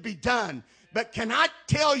need to be done. But can I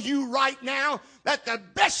tell you right now that the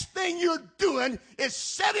best thing you're doing is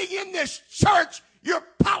sitting in this church, you're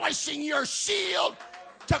polishing your shield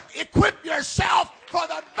to equip yourself for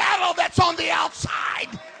the battle that's on the outside.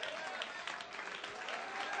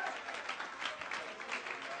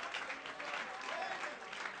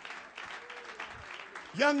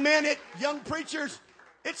 Young men, young preachers,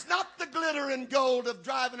 it's not the glitter and gold of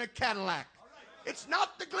driving a Cadillac. It's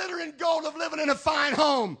not the glitter and gold of living in a fine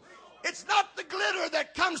home. It's not the glitter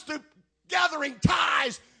that comes through gathering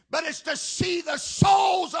ties, but it's to see the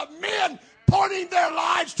souls of men pointing their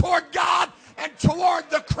lives toward God and toward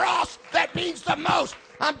the cross that means the most.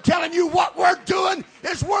 I'm telling you, what we're doing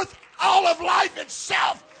is worth all of life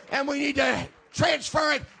itself, and we need to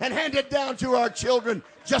transfer it and hand it down to our children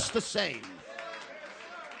just the same.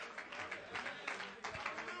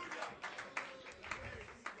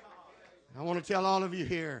 I want to tell all of you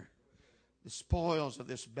here, the spoils of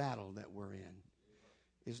this battle that we're in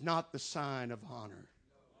is not the sign of honor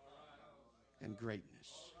and greatness.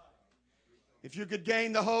 If you could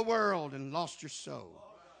gain the whole world and lost your soul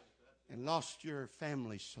and lost your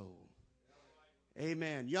family soul.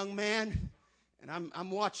 Amen. Young man, and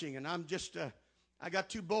I'm watching, and I'm just I got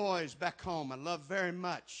 2 boys back home I love very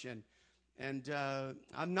much, and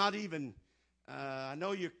I'm not even I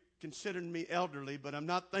know you're considering me elderly, but I'm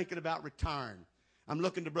not thinking about retiring. I'm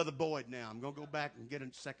looking to Brother Boyd now. I'm going to go back and get a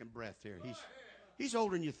second breath here. He's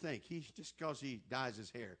older than you think. He's just because he dyes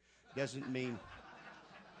his hair doesn't mean.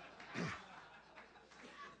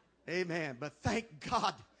 Amen. But thank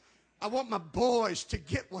God, I want my boys to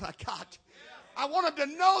get what I got. I want them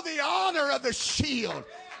to know the honor of the shield.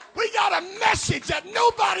 We got a message that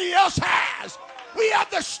nobody else has. We have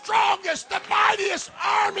the strongest, the mightiest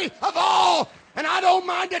army of all. And I don't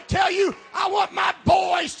mind to tell you, I want my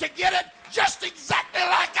boys to get it just exactly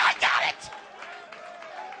like I got it.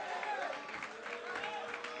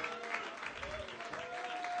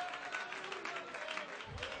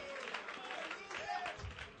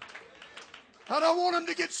 I don't want them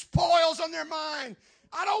to get spoils on their mind.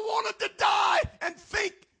 I don't want them to die and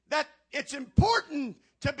think that it's important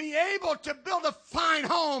to be able to build a fine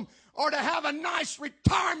home or to have a nice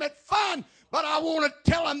retirement fund. But I want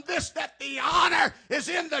to tell them this, that the honor is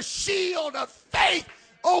in the shield of faith.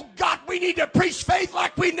 Oh, God, we need to preach faith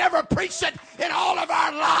like we never preached it in all of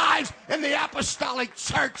our lives in the apostolic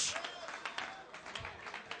church.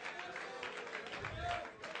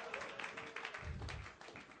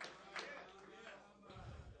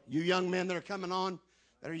 You young men that are coming on,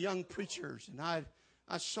 that are young preachers, and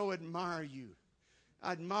I so admire you.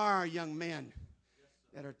 I admire young men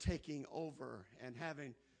that are taking over and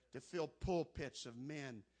having to fill pulpits of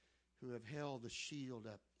men who have held the shield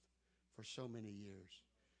up for so many years.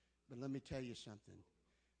 But let me tell you something.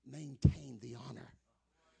 Maintain the honor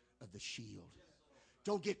of the shield.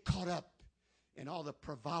 Don't get caught up in all the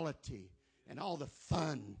frivolity and all the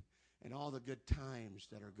fun and all the good times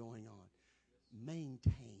that are going on.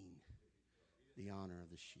 Maintain the honor of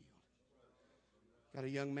the shield. Got a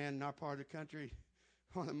young man in our part of the country,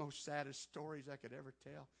 one of the most saddest stories I could ever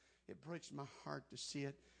tell. It breaks my heart to see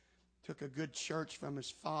it. Took a good church from his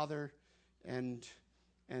father and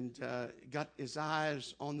got his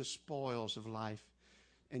eyes on the spoils of life.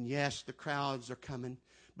 And yes, the crowds are coming,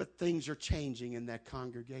 but things are changing in that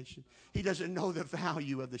congregation. He doesn't know the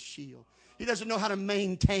value of the shield. He doesn't know how to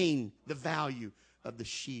maintain the value of the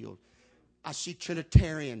shield. I see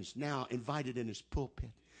Trinitarians now invited in his pulpit.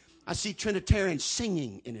 I see Trinitarians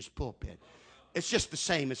singing in his pulpit. It's just the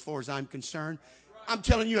same as far as I'm concerned. I'm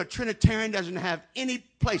telling you, a Trinitarian doesn't have any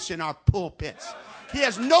place in our pulpits. He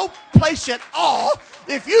has no place at all.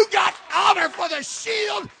 If you got honor for the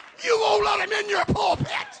shield, you won't let him in your pulpit.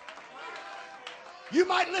 You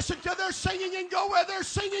might listen to their singing and go where they're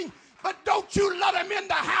singing, but don't you let him in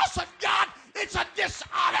the house of God. It's a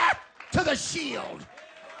dishonor to the shield.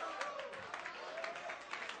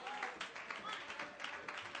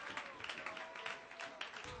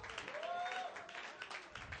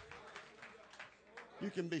 You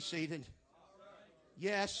can be seated.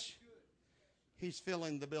 Yes, he's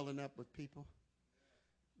filling the building up with people,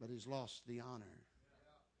 but he's lost the honor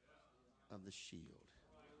of the shield.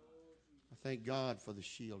 I thank God for the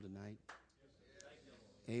shield tonight.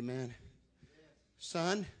 Amen.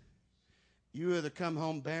 Son, you either come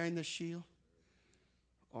home bearing the shield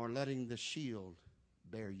or letting the shield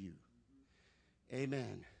bear you.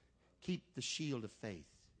 Amen. Keep the shield of faith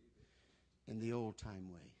in the old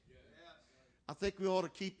time way. I think we ought to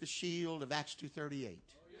keep the shield of Acts 2:38.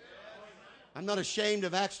 I'm not ashamed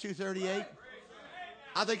of Acts 2:38.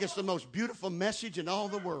 I think it's the most beautiful message in all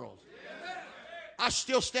the world. I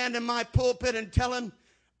still stand in my pulpit and tell them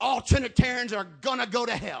all Trinitarians are going to go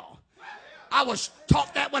to hell. I was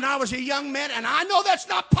taught that when I was a young man, and I know that's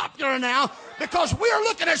not popular now because we're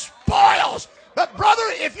looking at spoils. But brother,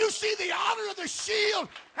 if you see the honor of the shield,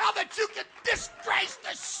 how that you can disgrace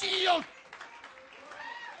the shield.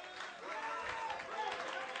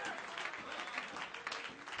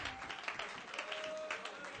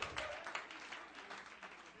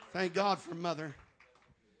 Thank God for Mother.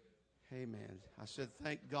 Amen. I said,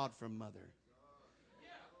 thank God for Mother.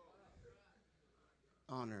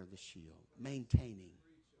 Honor the shield. Maintaining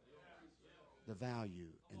the value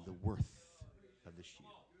and the worth of the shield.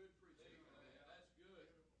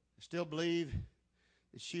 I still believe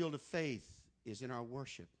the shield of faith is in our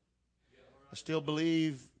worship. I still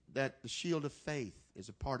believe that the shield of faith is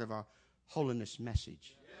a part of our holiness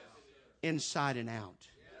message. Inside and out.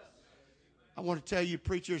 I want to tell you,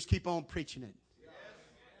 preachers, keep on preaching it.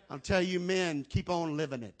 I'll tell you, men, keep on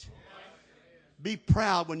living it. Be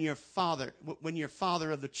proud when your father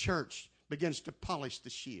of the church begins to polish the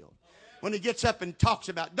shield. when he gets up and talks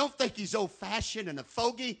about, don't think he's old-fashioned and a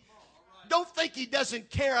fogey. Don't think he doesn't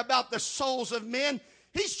care about the souls of men.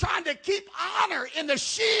 He's trying to keep honor in the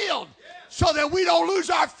shield so that we don't lose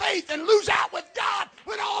our faith and lose out with God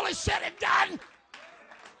when all is said and done.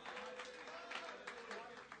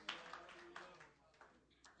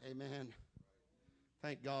 Amen.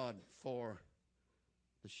 Thank God for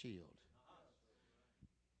the shield.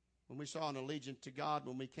 When we saw an allegiance to God,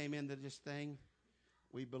 when we came into this thing,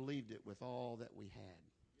 we believed it with all that we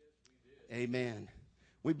had. Amen.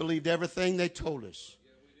 We believed everything they told us.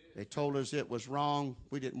 They told us it was wrong.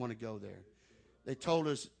 We didn't want to go there. They told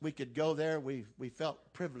us we could go there. We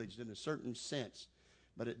felt privileged in a certain sense,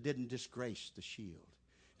 but it didn't disgrace the shield.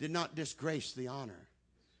 Did not disgrace the honor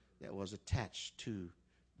that was attached to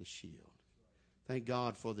the shield. Thank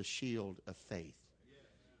God for the shield of faith.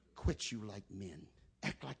 Quit you like men.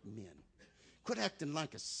 Act like men. Quit acting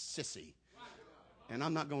like a sissy. And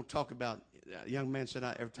I'm not going to talk about, a young man said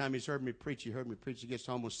every time he's heard me preach, he heard me preach against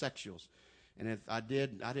homosexuals. And if I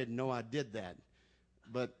didn't know I did that.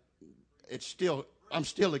 But I'm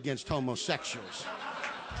still against homosexuals.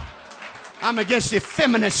 I'm against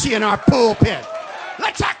effeminacy in our pulpit.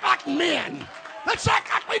 Let's act like men. Let's act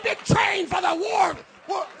like we've been trained for the war,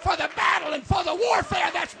 for the battle and for the warfare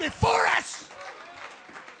that's before us.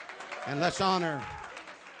 And let's honor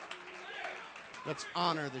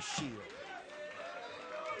the shield.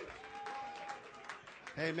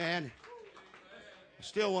 Amen. I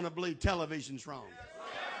still want to believe television's wrong.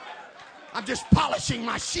 I'm just polishing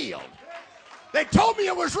my shield. They told me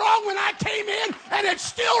it was wrong when I came in, and it's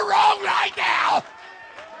still wrong right now.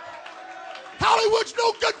 Hollywood's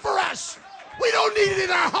no good for us. We don't need it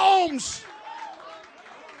in our homes.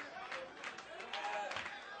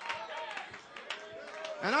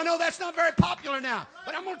 And I know that's not very popular now,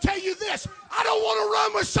 but I'm going to tell you this. I don't want to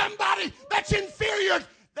run with somebody that's inferior.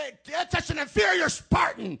 That's an inferior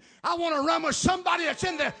Spartan. I want to run with somebody that's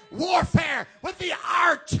in the warfare with the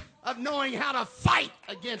art of knowing how to fight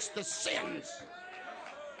against the sins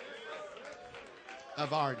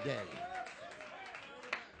of our day.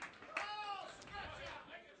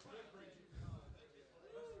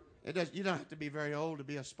 You don't have to be very old to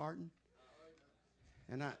be a Spartan.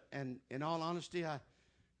 And in all honesty, I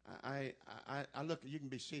look. You can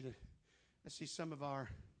be seated. I see some of our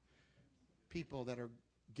people that are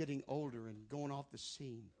getting older and going off the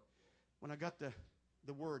scene. When I got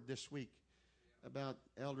the word this week about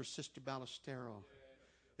Elder Sister Ballestero,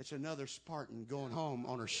 it's another Spartan going home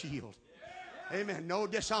on her shield. Amen. No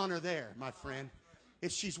dishonor there, my friend.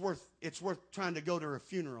 It's worth trying to go to her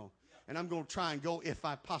funeral. And I'm going to try and go if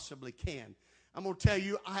I possibly can. I'm going to tell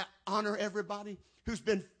you, I honor everybody who's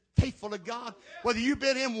been faithful to God. Whether you've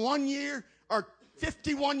been in 1 year or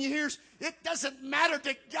 51 years, it doesn't matter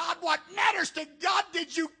to God. What matters to God,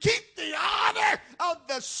 did you keep the honor of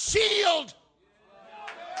the shield?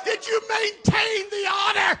 Did you maintain the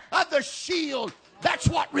honor of the shield? That's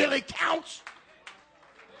what really counts.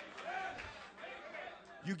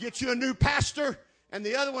 You get you a new pastor, and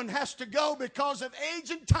the other one has to go because of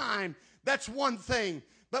age and time. That's one thing.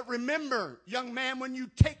 But remember, young man, when you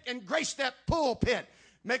take and grace that pulpit,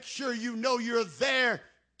 make sure you know you're there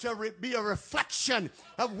to be a reflection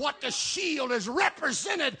of what the shield has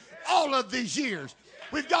represented all of these years.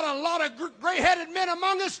 We've got a lot of gray-headed men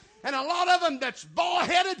among us, and a lot of them that's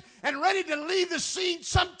bald-headed and ready to leave the scene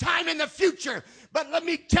sometime in the future. But let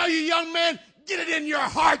me tell you, young man, get it in your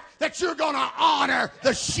heart that you're going to honor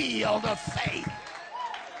the shield of faith.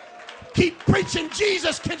 Keep preaching.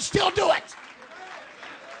 Jesus can still do it.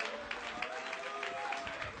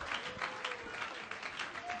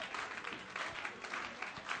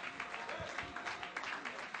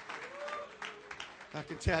 I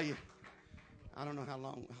can tell you, I don't know how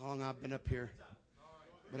long I've been up here,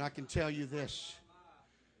 but I can tell you this.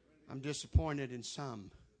 I'm disappointed in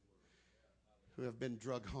some who have been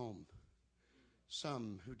drug home,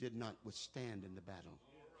 some who did not withstand in the battle.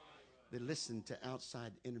 They listened to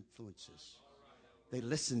outside influences. They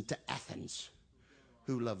listened to Athens,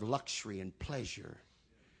 who love luxury and pleasure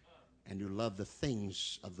and who love the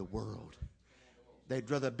things of the world. They'd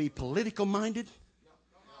rather be political minded.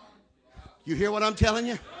 You hear what I'm telling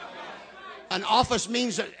you? An office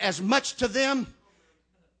means as much to them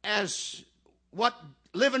as what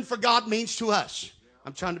living for God means to us.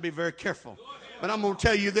 I'm trying to be very careful. But I'm going to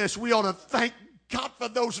tell you this. We ought to thank God for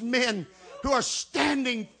those men who are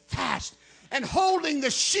standing fast and holding the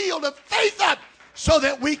shield of faith up so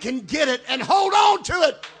that we can get it and hold on to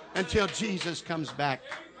it until Jesus comes back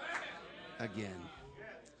again.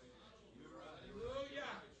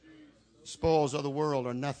 Spoils of the world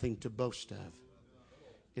are nothing to boast of.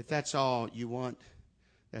 If that's all you want,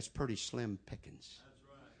 that's pretty slim pickings.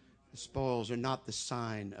 The spoils are not the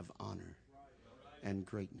sign of honor and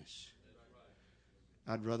greatness.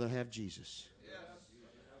 I'd rather have Jesus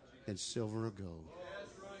than silver or gold.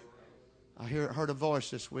 I heard a voice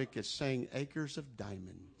this week that's saying acres of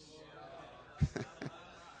diamonds,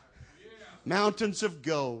 mountains of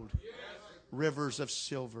gold, rivers of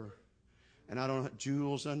silver, and I don't know,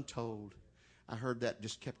 jewels untold. I heard that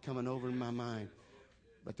just kept coming over in my mind.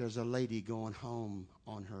 But there's a lady going home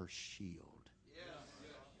on her shield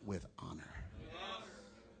with honor.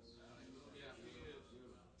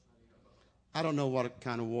 I don't know what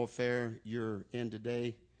kind of warfare you're in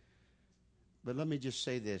today, but let me just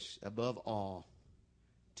say this. Above all,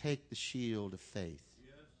 take the shield of faith,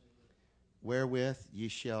 wherewith ye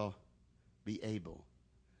shall be able,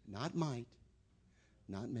 not might,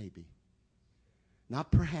 not maybe,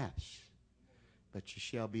 not perhaps, but ye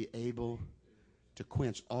shall be able to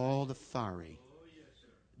quench all the fiery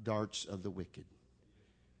darts of the wicked.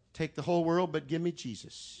 Take the whole world, but give me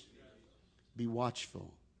Jesus. Be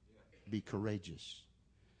watchful. Be courageous.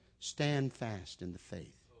 Stand fast in the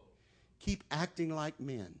faith. Keep acting like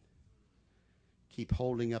men. Keep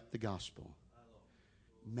holding up the gospel.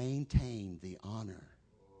 Maintain the honor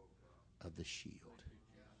of the shield.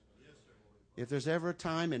 If there's ever a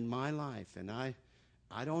time in my life, and I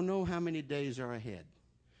don't know how many days are ahead,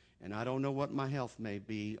 and I don't know what my health may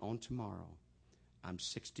be on tomorrow. I'm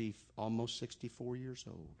almost 64 years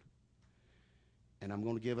old. And I'm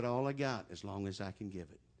going to give it all I got as long as I can give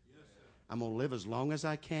it. I'm going to live as long as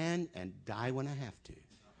I can and die when I have to.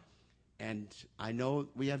 And I know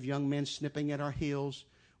we have young men snipping at our heels,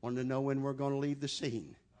 wanting to know when we're going to leave the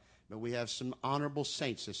scene. But we have some honorable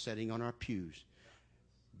saints that's sitting on our pews.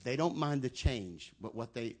 They don't mind the change,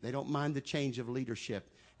 but they don't mind the change of leadership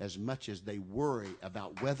as much as they worry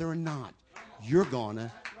about whether or not you're going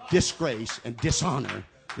to disgrace and dishonor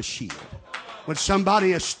the shield. When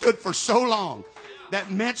somebody has stood for so long, that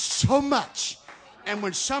meant so much. And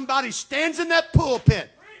when somebody stands in that pulpit,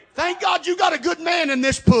 thank God you got a good man in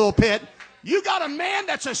this pulpit. You got a man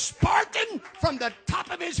that's a Spartan from the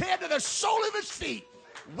top of his head to the sole of his feet.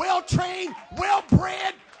 Well-trained,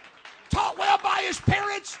 well-bred, taught well by his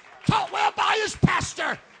parents, taught well by his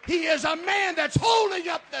pastor. He is a man that's holding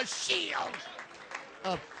up the shield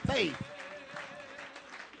of faith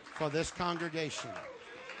for this congregation.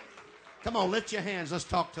 Come on, lift your hands. Let's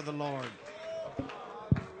talk to the Lord.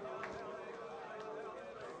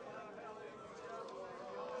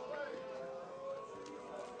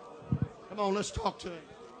 Come on, let's talk to him.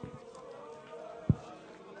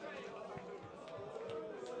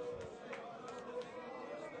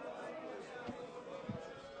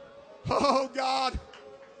 Oh, God,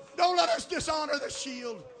 don't let us dishonor the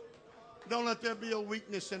shield. Don't let there be a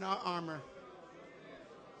weakness in our armor.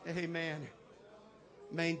 Amen.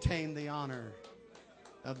 Maintain the honor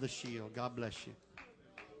of the shield. God bless you.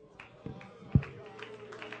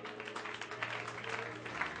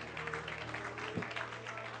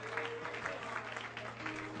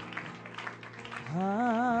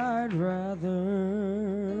 I'd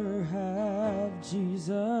rather have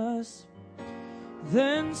Jesus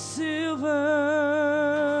than silver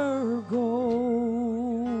or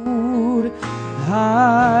gold.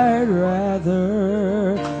 I'd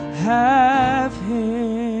rather have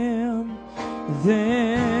him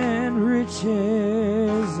than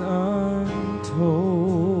riches untold.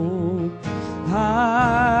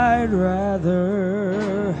 I'd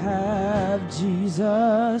rather have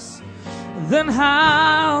Jesus than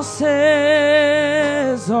houses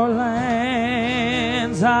or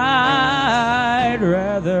lands. I'd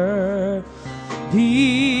rather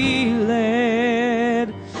be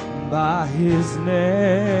led by his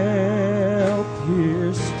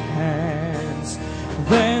nail-pierced hands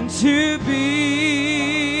than to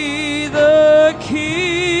be the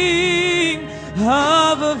king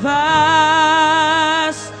of a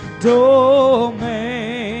vast domain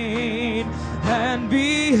and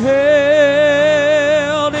be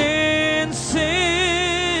held in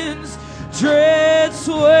sin's dread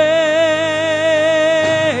sway.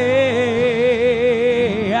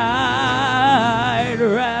 I'd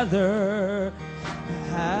rather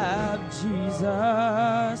have Jesus